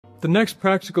The next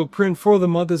practical print for the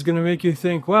month is going to make you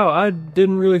think, wow, I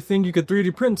didn't really think you could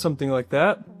 3D print something like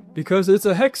that, because it's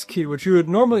a hex key, which you would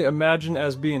normally imagine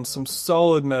as being some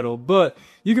solid metal, but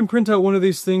you can print out one of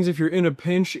these things if you're in a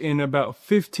pinch in about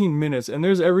 15 minutes, and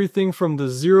there's everything from the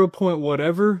 0 point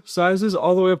whatever sizes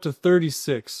all the way up to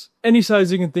 36. Any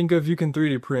size you can think of, you can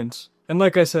 3D print. And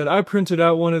like I said, I printed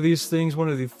out one of these things, one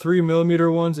of the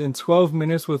 3mm ones, in 12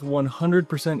 minutes with 100%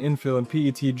 infill and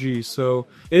PETG, so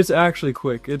it's actually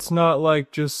quick. It's not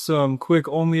like just some quick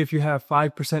only if you have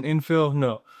 5% infill,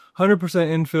 no. 100%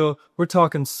 infill, we're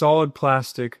talking solid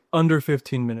plastic, under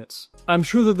 15 minutes. I'm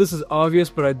sure that this is obvious,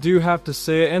 but I do have to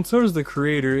say it, and so does the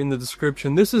creator in the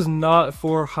description. This is not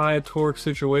for high torque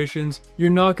situations. You're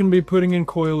not going to be putting in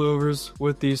coilovers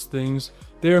with these things.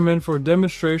 They are meant for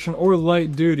demonstration or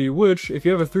light duty, which, if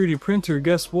you have a 3D printer,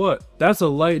 guess what? That's a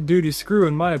light duty screw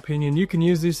in my opinion. You can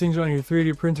use these things on your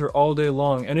 3D printer all day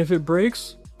long, and if it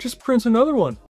breaks, just print another one.